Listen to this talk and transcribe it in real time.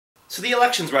So the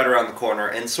election's right around the corner,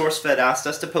 and Sourcefed asked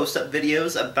us to post up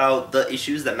videos about the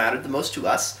issues that mattered the most to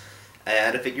us,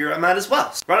 and I figure I might as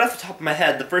well. Right off the top of my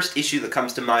head, the first issue that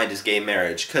comes to mind is gay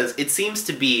marriage, because it seems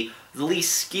to be the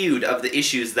least skewed of the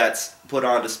issues that's put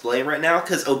on display right now,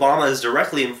 because Obama is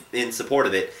directly in support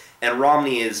of it, and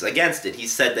Romney is against it. He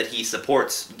said that he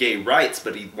supports gay rights,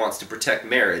 but he wants to protect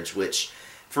marriage, which,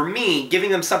 for me,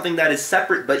 giving them something that is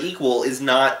separate but equal is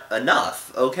not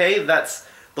enough, okay? That's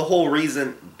the whole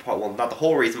reason, well, not the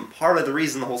whole reason, part of the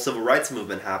reason the whole civil rights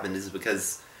movement happened is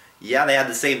because, yeah, they had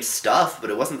the same stuff, but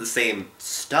it wasn't the same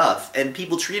stuff, and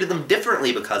people treated them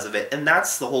differently because of it, and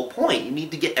that's the whole point. You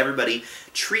need to get everybody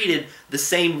treated the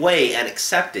same way and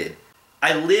accepted.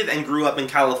 I live and grew up in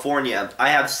California. I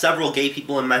have several gay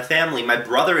people in my family. My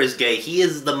brother is gay. He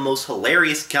is the most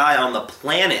hilarious guy on the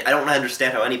planet. I don't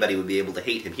understand how anybody would be able to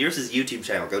hate him. Here's his YouTube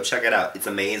channel. Go check it out. It's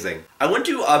amazing. I went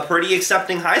to a pretty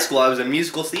accepting high school. I was in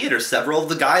musical theater. Several of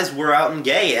the guys were out and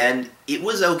gay, and it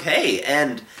was okay.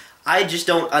 And I just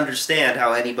don't understand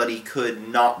how anybody could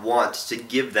not want to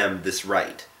give them this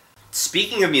right.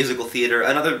 Speaking of musical theater,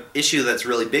 another issue that's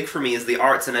really big for me is the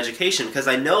arts and education, because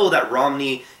I know that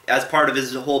Romney, as part of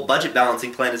his whole budget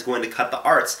balancing plan, is going to cut the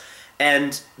arts,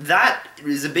 and that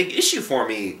is a big issue for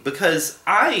me, because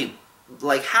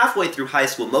like halfway through high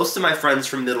school, most of my friends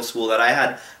from middle school that I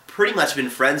had pretty much been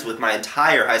friends with my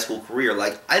entire high school career,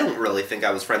 like, I don't really think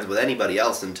I was friends with anybody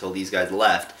else until these guys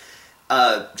left,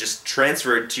 just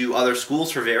transferred to other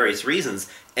schools for various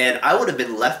reasons, and I would have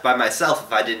been left by myself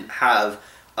if I didn't have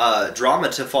drama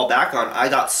to fall back on. I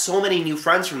got so many new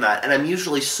friends from that, and I'm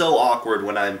usually so awkward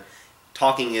when I'm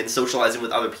talking and socializing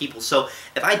with other people, so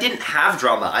if I didn't have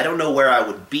drama, I don't know where I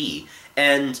would be,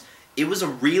 and it was a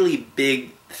really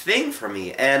big thing for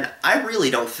me, and I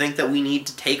really don't think that we need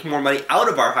to take more money out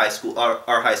of our high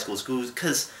school schools,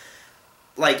 because,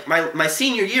 like, my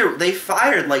senior year, they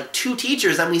fired, like, 2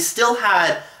 teachers, and we still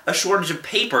had a shortage of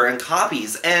paper and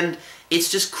copies, and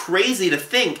it's just crazy to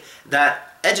think that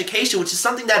education, which is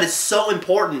something that is so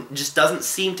important, just doesn't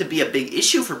seem to be a big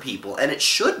issue for people, and it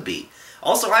should be.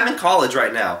 Also, I'm in college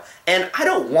right now, and I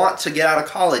don't want to get out of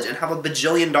college and have $1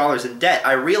 bajillion in debt.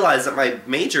 I realize that my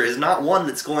major is not one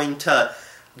that's going to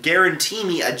guarantee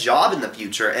me a job in the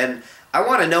future, and I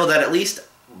want to know that at least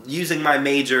using my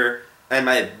major and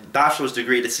my bachelor's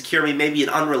degree to secure me maybe an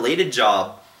unrelated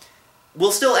job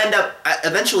will still end up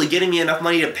eventually getting me enough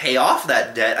money to pay off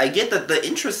that debt. I get that the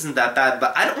interest isn't that bad,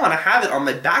 but I don't want to have it on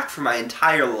my back for my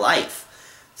entire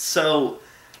life. So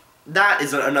that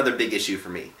is another big issue for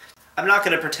me. I'm not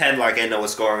going to pretend like I know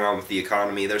what's going on with the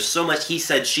economy. There's so much he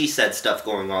said, she said stuff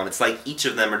going on. It's like each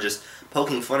of them are just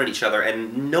poking fun at each other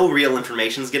and no real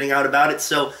information is getting out about it.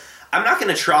 So I'm not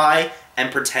going to try and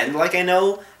pretend like I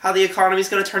know how the economy is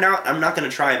going to turn out. I'm not going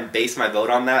to try and base my vote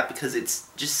on that because it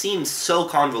just seems so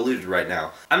convoluted right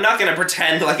now. I'm not going to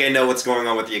pretend like I know what's going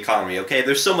on with the economy, okay?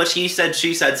 There's so much he said,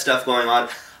 she said stuff going on.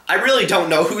 I really don't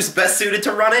know who's best suited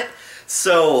to run it,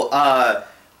 so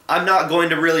I'm not going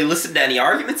to really listen to any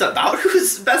arguments about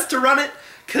who's best to run it,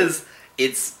 because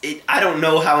I don't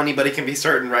know how anybody can be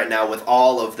certain right now with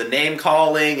all of the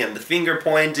name-calling and the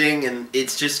finger-pointing, and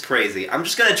it's just crazy. I'm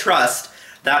just going to trust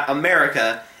that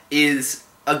America is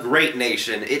a great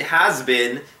nation. It has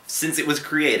been since it was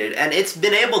created, and it's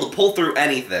been able to pull through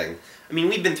anything. I mean,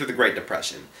 we've been through the Great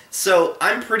Depression. So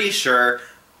I'm pretty sure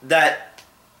that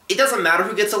it doesn't matter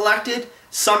who gets elected.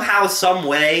 Somehow, some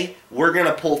way, we're going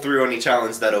to pull through any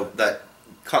challenge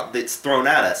that's thrown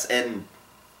at us, and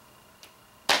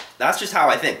that's just how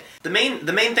I think. The main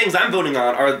things I'm voting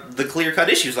on are the clear-cut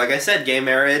issues, like I said, gay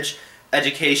marriage,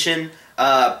 education,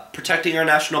 protecting our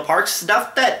national parks,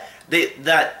 stuff that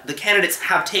the candidates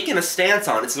have taken a stance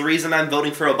on. It's the reason I'm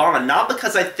voting for Obama, not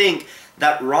because I think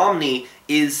that Romney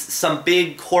is some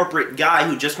big corporate guy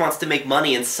who just wants to make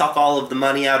money and suck all of the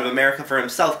money out of America for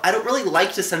himself. I don't really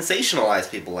like to sensationalize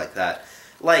people like that.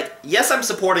 Like, yes, I'm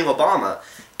supporting Obama,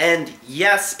 and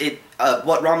yes,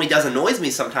 what Romney does annoys me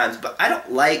sometimes, but I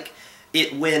don't like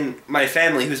it when my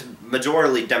family, who's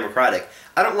majorly Democratic,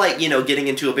 I don't like, getting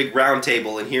into a big round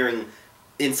table and hearing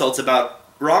insults about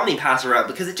Romney pass around,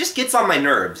 because it just gets on my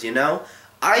nerves,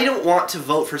 I don't want to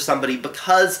vote for somebody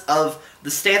because of the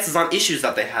stances on issues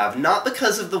that they have, not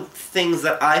because of the things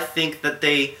that I think that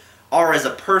they are as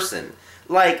a person.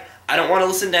 Like, I don't want to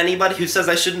listen to anybody who says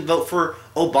I shouldn't vote for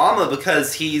Obama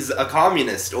because he's a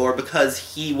communist or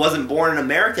because he wasn't born in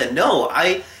America. No,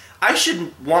 I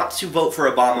shouldn't want to vote for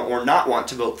Obama or not want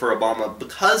to vote for Obama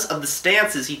because of the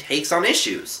stances he takes on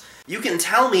issues. You can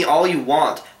tell me all you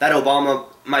want that Obama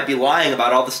might be lying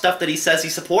about all the stuff that he says he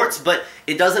supports, but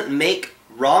it doesn't make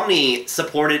Romney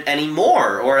support it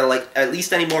anymore, or like at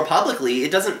least any more publicly.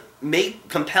 It doesn't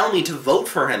compel me to vote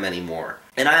for him anymore.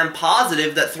 And I am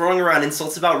positive that throwing around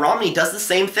insults about Romney does the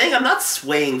same thing. I'm not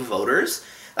swaying voters.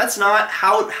 That's not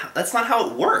how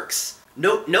it works.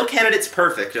 No candidate's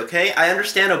perfect, okay? I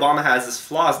understand Obama has his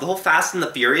flaws. The whole Fast and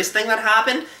the Furious thing that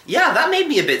happened, yeah, that made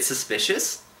me a bit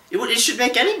suspicious. It should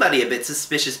make anybody a bit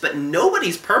suspicious, but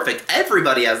nobody's perfect.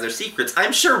 Everybody has their secrets.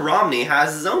 I'm sure Romney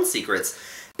has his own secrets.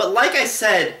 But like I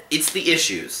said, it's the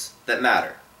issues that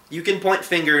matter. You can point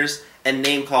fingers and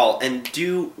name call and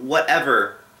do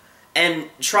whatever and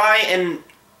try and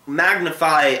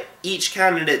magnify each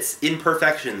candidate's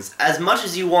imperfections as much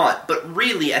as you want, but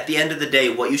really, at the end of the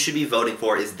day, what you should be voting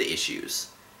for is the issues.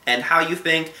 And how you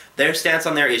think their stance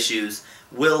on their issues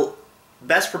will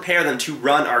best prepare them to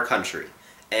run our country.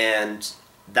 And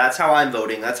that's how I'm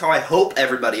voting, that's how I hope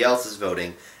everybody else is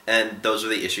voting, and those are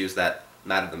the issues that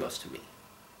matter the most to me.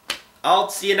 I'll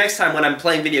see you next time when I'm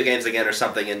playing video games again or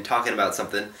something and talking about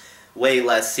something way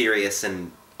less serious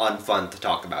and unfun to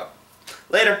talk about.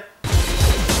 Later!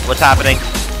 What's happening?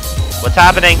 What's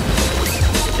happening?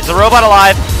 Is the robot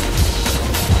alive?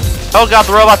 Oh god,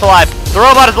 the robot's alive! The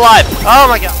robot is alive! Oh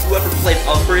my god! Whoever played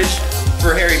Umbridge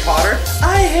for Harry Potter,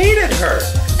 I hated her!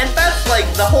 And that's like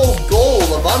the whole goal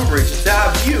of Umbridge, is to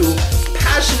have you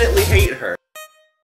passionately hate her.